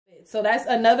So that's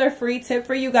another free tip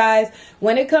for you guys.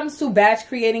 When it comes to batch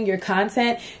creating your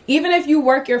content, even if you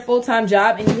work your full-time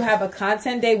job and you have a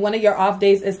content day, one of your off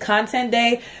days is content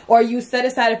day, or you set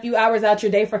aside a few hours out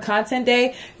your day for content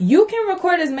day, you can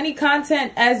record as many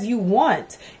content as you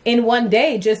want in one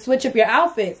day. Just switch up your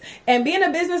outfits. And being a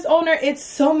business owner, it's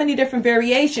so many different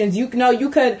variations. You know, you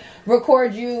could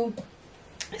record you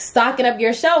stocking up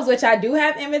your shelves, which I do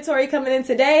have inventory coming in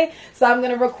today, so I'm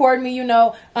gonna record me, you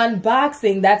know,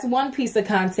 unboxing. That's one piece of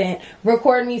content.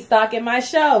 Record me stocking my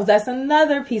shelves. That's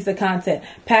another piece of content.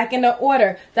 Packing the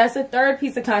order. That's a third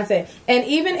piece of content. And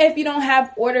even if you don't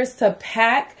have orders to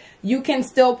pack, you can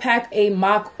still pack a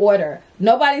mock order.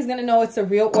 Nobody's gonna know it's a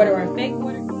real order or a fake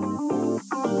order.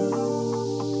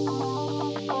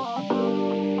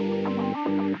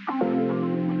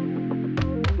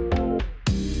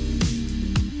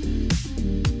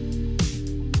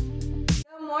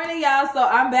 Y'all, so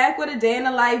I'm back with a day in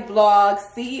the life vlog.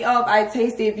 CEO of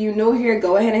iyetasti. If you're new here,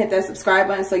 go ahead and hit that subscribe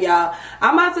button. So y'all,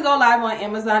 I'm about to go live on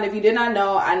Amazon. If you did not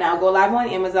know, I now go live on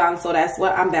Amazon, so that's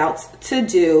what I'm about to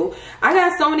do. I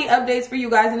got so many updates for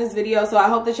you guys in this video, so I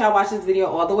hope that y'all watch this video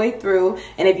all the way through.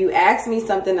 And if you ask me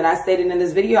something that I stated in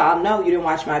this video, I'll know you didn't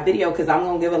watch my video, because I'm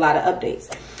gonna give a lot of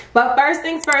updates. But first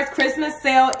things first, Christmas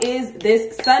sale is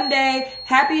this Sunday.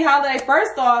 Happy holiday.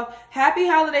 First off, happy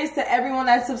holidays to everyone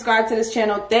that's subscribed to this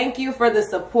channel. Thank you for the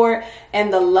support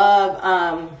and the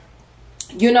love.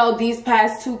 You know, these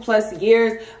past 2+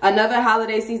 years, another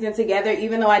holiday season together.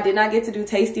 Even though I did not get to do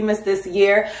Tasty Miss this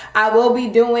year, I will be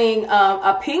doing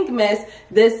a Pink Miss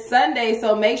this Sunday.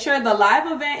 So make sure the live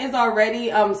event is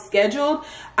already scheduled.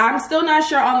 I'm still not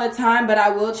sure on the time, but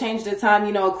I will change the time,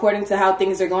 you know, according to how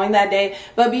things are going that day.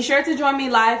 But be sure to join me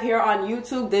live here on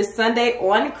YouTube this Sunday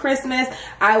on Christmas.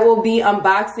 I will be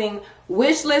unboxing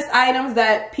wish list items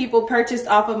that people purchased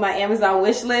off of my Amazon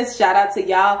wish list. Shout out to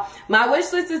y'all. My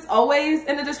wish list is always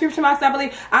in the description box, I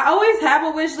believe. I always have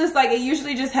a wish list. Like, it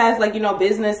usually just has, like, you know,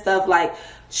 business stuff like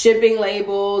shipping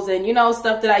labels and, you know,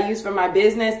 stuff that I use for my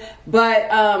business.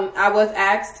 But I was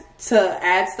asked to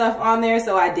add stuff on there,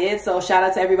 so I did. So shout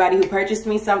out to everybody who purchased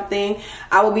me something.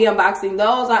 I will be unboxing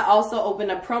those. I also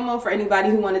opened a promo for anybody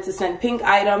who wanted to send pink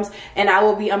items, and I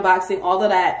will be unboxing all of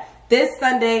that this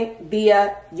Sunday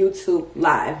via YouTube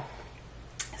live.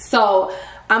 So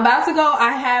I'm about to go.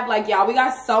 I have, like, y'all, we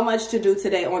got so much to do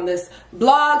today on this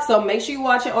vlog, so make sure you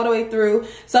watch it all the way through.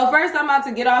 So first, I'm about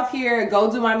to get off here,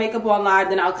 go do my makeup on live,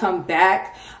 then I'll come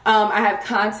back. I have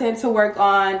content to work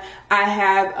on. I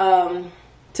have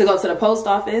to go to the post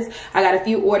office. I got a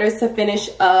few orders to finish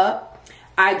up.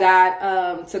 I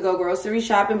got to go grocery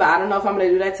shopping, but I don't know if I'm gonna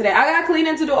do that today. I got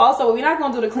cleaning to do also. We're not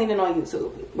gonna do the cleaning on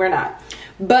YouTube. We're not.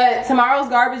 But tomorrow's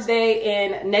garbage day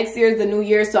and next year is the new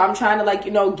year, so I'm trying to, like,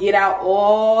 you know, get out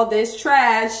all this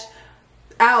trash.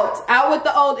 Out with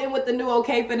the old, in with the new,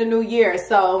 okay, for the new year.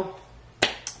 So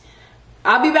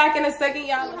I'll be back in a second,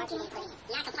 y'all.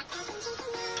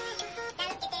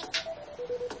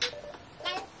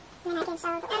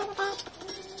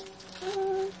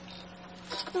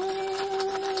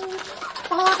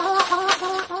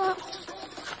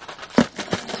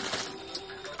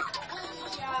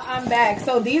 I'm back.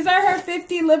 So these are her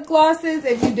 50 lip glosses.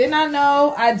 If you did not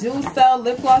know, I do sell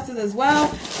lip glosses as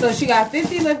well. So she got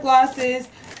 50 lip glosses.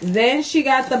 Then she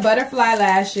got the butterfly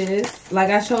lashes, like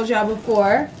I showed y'all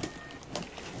before.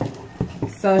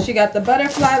 So she got the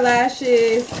butterfly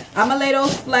lashes. I'm gonna lay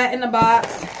those flat in the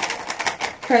box.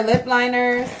 Her lip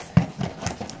liners.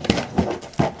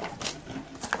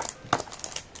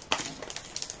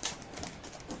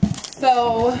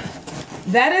 So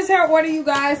that is her order, you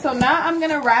guys. So now I'm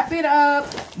gonna wrap it up,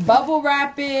 bubble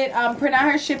wrap it, print out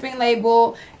her shipping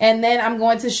label, and then I'm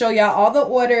going to show y'all all the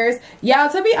orders. Y'all,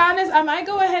 to be honest, I might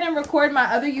go ahead and record my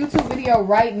other YouTube video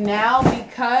right now,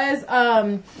 because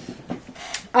I'm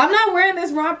not wearing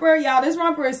this romper. Y'all, this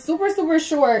romper is super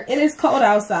short. It is cold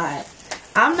outside.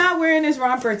 I'm not wearing this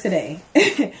romper today.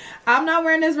 I'm not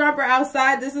wearing this romper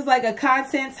outside. This is like a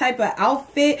content type of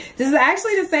outfit. This is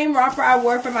actually the same romper I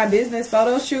wore for my business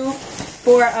photo shoot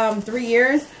for 3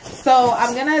 years. So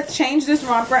I'm gonna change this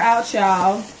romper out,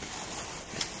 y'all.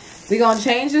 We're gonna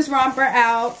change this romper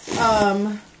out.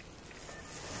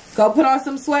 Go put on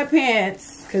some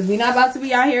sweatpants, because we're not about to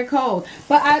be out here cold.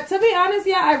 But to be honest,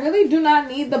 yeah, I really do not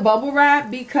need the bubble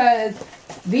wrap, because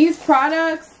these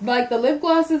products, like the lip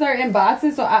glosses, are in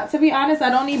boxes. So to be honest,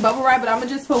 I don't need bubble wrap, but I'm gonna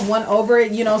just put one over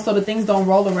it, you know, so the things don't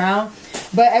roll around.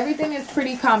 But everything is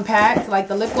pretty compact. Like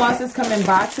the lip glosses come in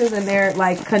boxes and they're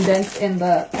like condensed in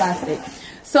the plastic.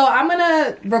 So I'm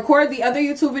gonna record the other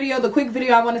YouTube video, the quick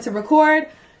video I wanted to record,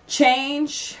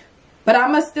 change, but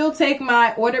I'm gonna still take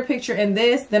my order picture in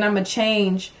this, then I'm gonna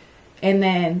change and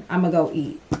then I'm gonna go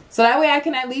eat. So that way I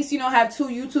can at least, you know, have 2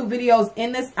 YouTube videos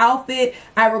in this outfit.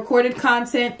 I recorded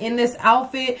content in this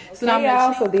outfit. So now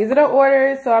y'all, so these are the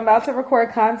orders. So I'm about to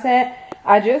record content.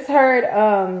 I just heard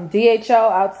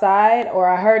DHL outside, or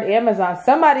I heard Amazon.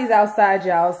 Somebody's outside,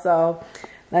 y'all. So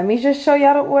let me just show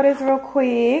y'all the orders real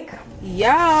quick.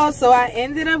 Y'all, so I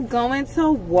ended up going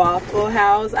to Waffle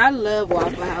House. I love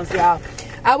Waffle House, y'all.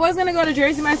 I was gonna go to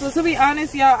Jersey Mike's, but to be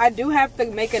honest, y'all, I do have to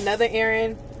make another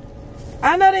errand.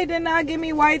 I know they did not give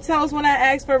me white toast when I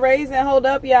asked for raisin. Hold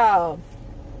up, y'all.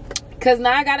 Because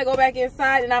now I got to go back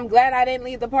inside, and I'm glad I didn't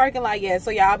leave the parking lot yet. So,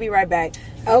 y'all, I'll be right back.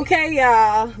 Okay,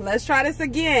 y'all. Let's try this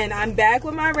again. I'm back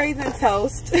with my raisin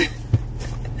toast.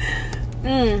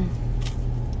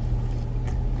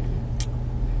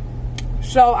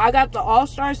 So, I got the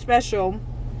All-Star Special,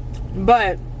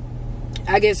 but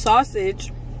I get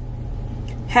sausage,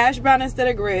 hash brown instead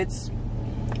of grits,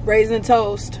 raisin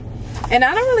toast. And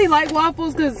I don't really like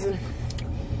waffles because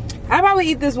I probably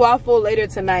eat this waffle later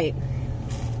tonight.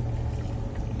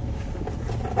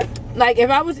 Like, if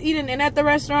I was eating in at the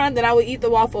restaurant, then I would eat the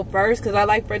waffle first because I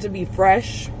like for it to be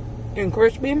fresh and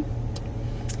crispy.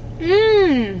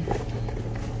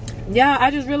 Yeah,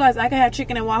 I just realized I could have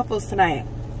chicken and waffles tonight.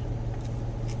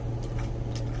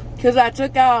 Because I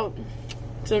took out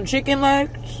some chicken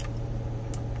legs,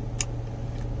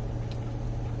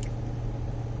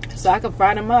 so I could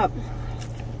fry them up.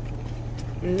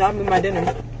 And that'll be my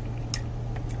dinner.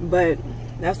 But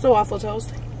that's the waffle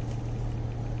toast.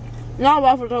 Not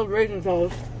waffle toast, raisin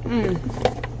toast.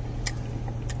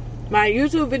 My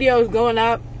YouTube video is going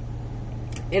up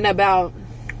in about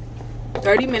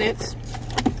 30 minutes.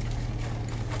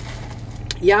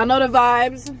 Y'all know the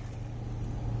vibes.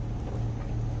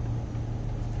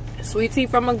 Sweet tea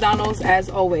from McDonald's, as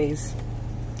always.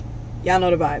 Y'all know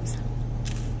the vibes.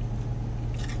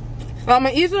 I'm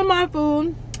gonna eat some of my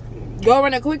food, go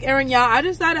run a quick errand, y'all. I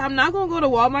decided I'm not gonna go to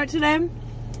Walmart today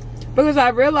because I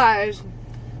realized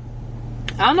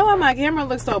I don't know why my camera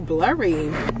looks so blurry.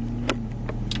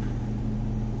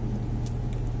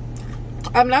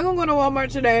 I'm not gonna go to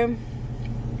Walmart today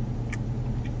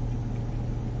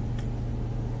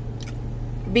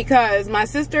because my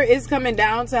sister is coming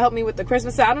down to help me with the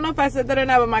Christmas sale. I don't know if I said that or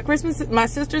not, but my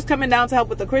sister's coming down to help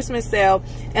with the Christmas sale,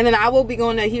 and then I will be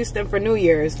going to Houston for New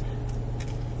Year's.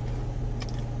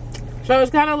 So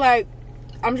it's kind of like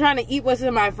I'm trying to eat what's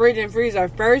in my fridge and freezer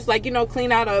first, like, you know,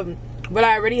 clean out of what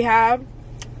I already have.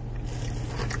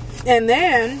 And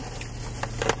then,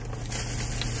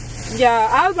 yeah,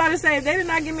 I was about to say, if they did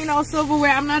not give me no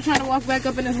silverware, I'm not trying to walk back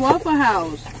up in this Waffle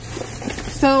House.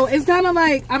 So it's kind of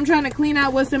like I'm trying to clean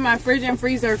out what's in my fridge and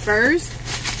freezer first.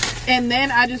 And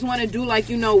then I just want to do, like,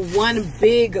 you know, one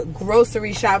big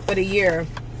grocery shop for the year.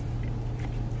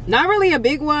 Not really a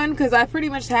big one because I pretty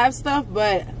much have stuff,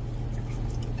 but,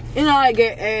 you know, I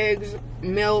get eggs,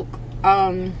 milk,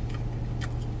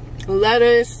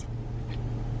 lettuce,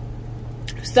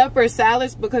 stuff for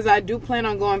salads because I do plan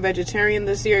on going vegetarian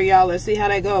this year, y'all. Let's see how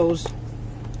that goes.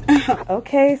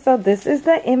 Okay, so this is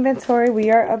the inventory we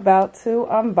are about to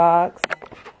unbox.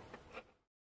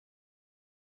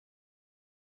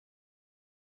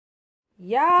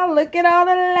 Y'all, look at all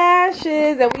the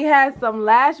lashes. And we had some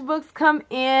lash books come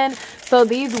in. So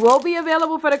these will be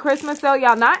available for the Christmas sale.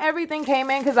 Y'all, not everything came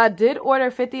in because I did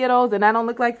order 50 of those and I don't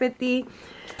look like 50.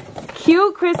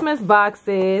 Cute Christmas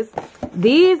boxes.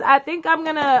 These, I think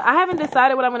I haven't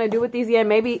decided what I'm going to do with these yet.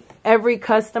 Maybe every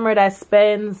customer that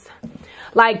spends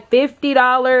like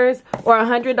 $50 or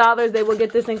 $100, they will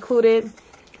get this included.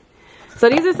 So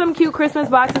these are some cute Christmas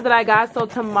boxes that I got. So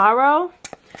tomorrow,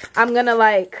 I'm going to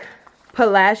like put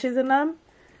lashes in them.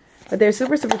 But they're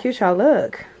super, super cute, y'all.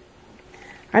 Look.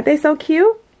 Aren't they so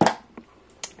cute?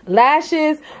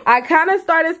 Lashes. I kind of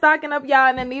started stocking up, y'all.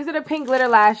 And then these are the pink glitter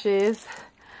lashes.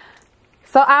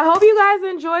 So I hope you guys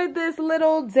enjoyed this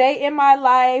little day in my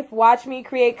life. Watch me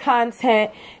create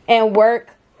content and work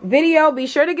video. Be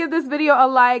sure to give this video a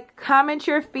like, comment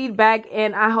your feedback,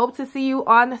 and I hope to see you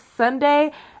on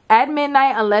Sunday at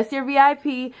midnight, unless you're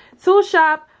VIP, to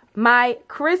shop my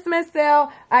Christmas sale.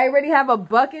 I already have a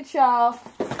bucket, y'all,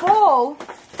 full.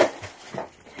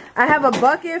 I have a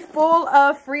bucket full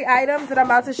of free items that I'm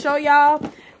about to show y'all.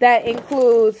 That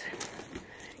includes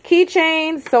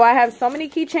keychains. So I have so many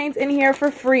keychains in here for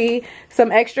free.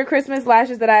 Some extra Christmas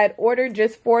lashes that I had ordered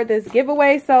just for this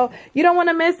giveaway. So you don't want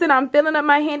to miss it. I'm filling up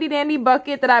my handy dandy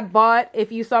bucket that I bought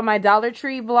if you saw my Dollar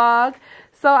Tree vlog.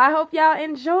 So I hope y'all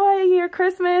enjoy your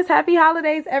Christmas. Happy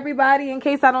holidays, everybody. In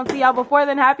case I don't see y'all before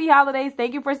then, happy holidays.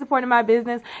 Thank you for supporting my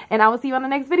business. And I will see you on the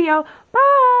next video. Bye.